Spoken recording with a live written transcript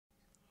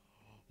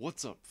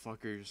What's up,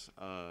 fuckers?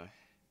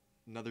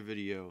 Another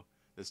video.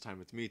 This time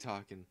it's me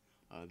talking.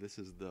 This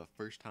is the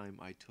first time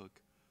I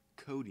took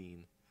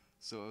codeine.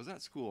 So I was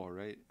at school,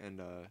 alright, and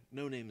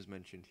no names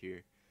mentioned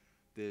here.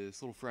 This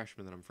little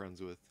freshman that I'm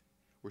friends with,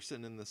 we're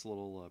sitting in this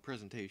little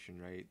presentation,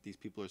 right? These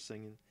people are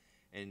singing,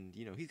 and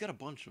he's got a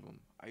bunch of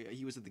them.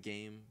 He was at the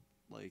game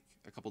like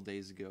a couple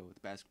days ago at the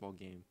basketball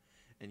game,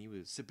 and he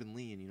was sipping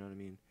lean. You know what I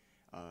mean?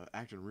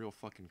 Acting real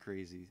fucking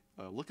crazy,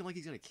 looking like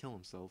he's gonna kill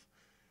himself.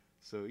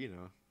 So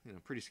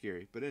pretty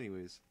scary. But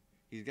anyways,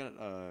 he's got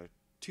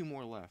two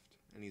more left,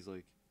 and he's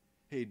like,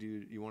 "Hey,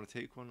 dude, you want to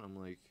take one?" I'm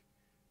like,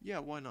 "Yeah,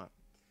 why not?"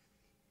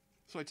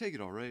 So I take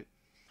it, all right.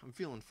 I'm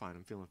feeling fine.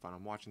 I'm feeling fine.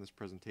 I'm watching this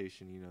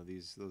presentation.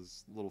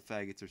 Those little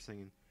faggots are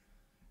singing,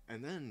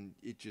 and then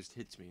it just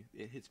hits me.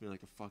 It hits me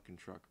like a fucking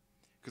truck,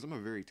 because I'm a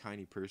very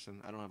tiny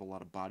person. I don't have a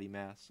lot of body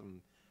mass.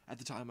 At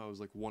the time I was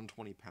like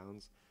 120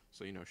 pounds,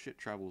 so shit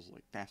travels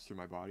like fast through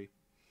my body.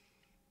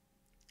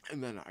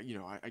 And then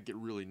I get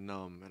really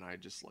numb and I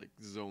just like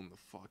zone the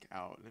fuck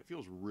out, and it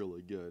feels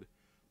really good.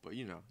 But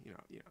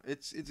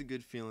it's a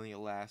good feeling. It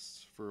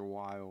lasts for a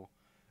while.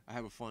 I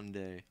have a fun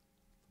day,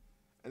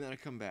 and then I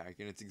come back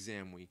and it's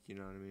exam week. You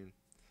know what I mean?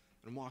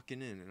 And I'm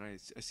walking in and I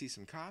see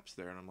some cops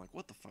there, and I'm like,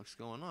 what the fuck's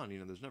going on?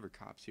 There's never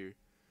cops here.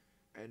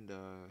 And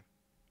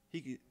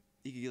he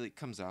like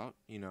comes out.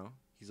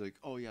 He's like,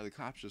 oh yeah, the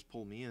cops just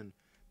pulled me in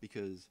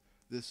because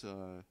this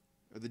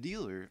the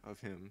dealer of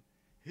him,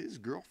 his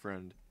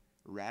girlfriend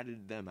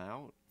ratted them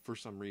out for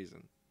some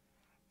reason.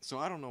 So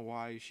I don't know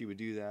why she would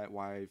do that,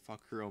 why fuck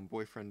her own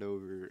boyfriend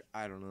over,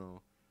 I don't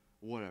know,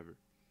 whatever.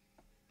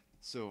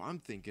 So I'm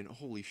thinking,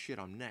 holy shit,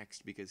 I'm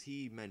next, because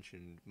he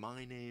mentioned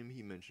my name,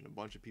 he mentioned a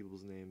bunch of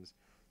people's names,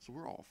 so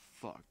we're all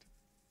fucked.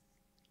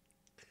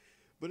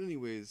 But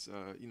anyways,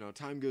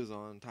 time goes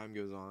on,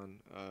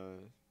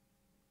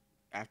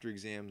 after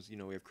exams,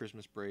 we have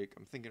Christmas break,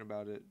 I'm thinking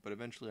about it, but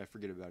eventually I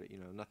forget about it,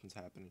 nothing's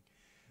happening.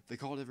 They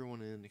called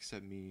everyone in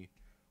except me,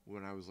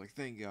 when I was like,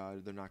 thank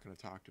God they're not going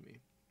to talk to me.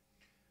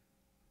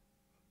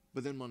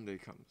 But then Monday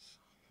comes.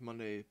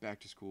 Monday, back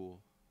to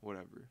school,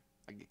 whatever.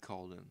 I get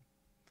called in.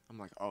 I'm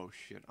like, oh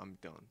shit, I'm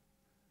done.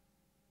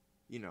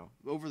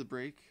 Over the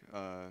break,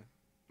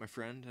 my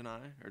friend and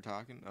I are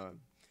talking.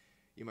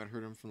 You might have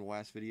heard him from the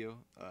last video.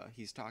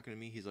 He's talking to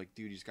me. He's like,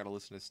 dude, you just got to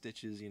listen to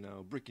Stitches,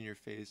 brick in your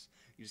face.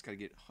 You just got to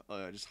get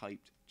just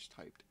hyped.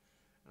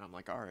 And I'm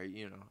like, all right,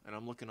 And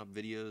I'm looking up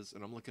videos,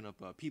 and I'm looking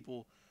up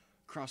people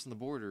crossing the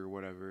border or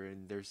whatever,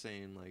 and they're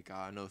saying like,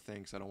 no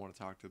thanks, I don't want to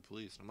talk to the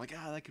police. And I'm like,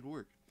 that could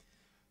work.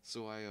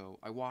 So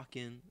I walk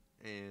in,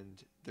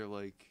 and they're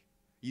like,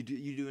 you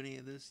do any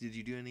of this? Did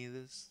you do any of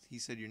this? He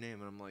said your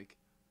name, and I'm like,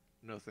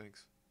 no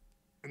thanks.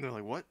 And they're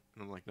like, what?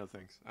 And I'm like, no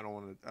thanks, I don't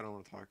want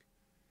to talk.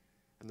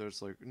 And they're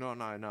just like, no,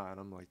 and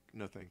I'm like,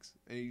 no thanks.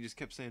 And he just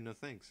kept saying no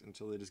thanks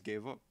until they just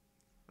gave up.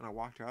 And I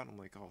walked out, and I'm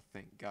like, oh,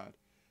 thank God,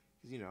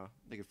 because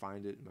they could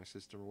find it in my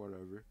system or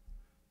whatever.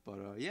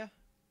 But yeah,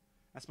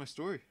 that's my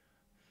story.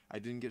 I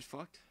didn't get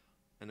fucked,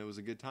 and it was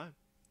a good time.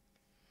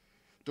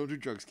 Don't do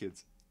drugs,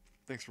 kids.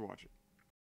 Thanks for watching.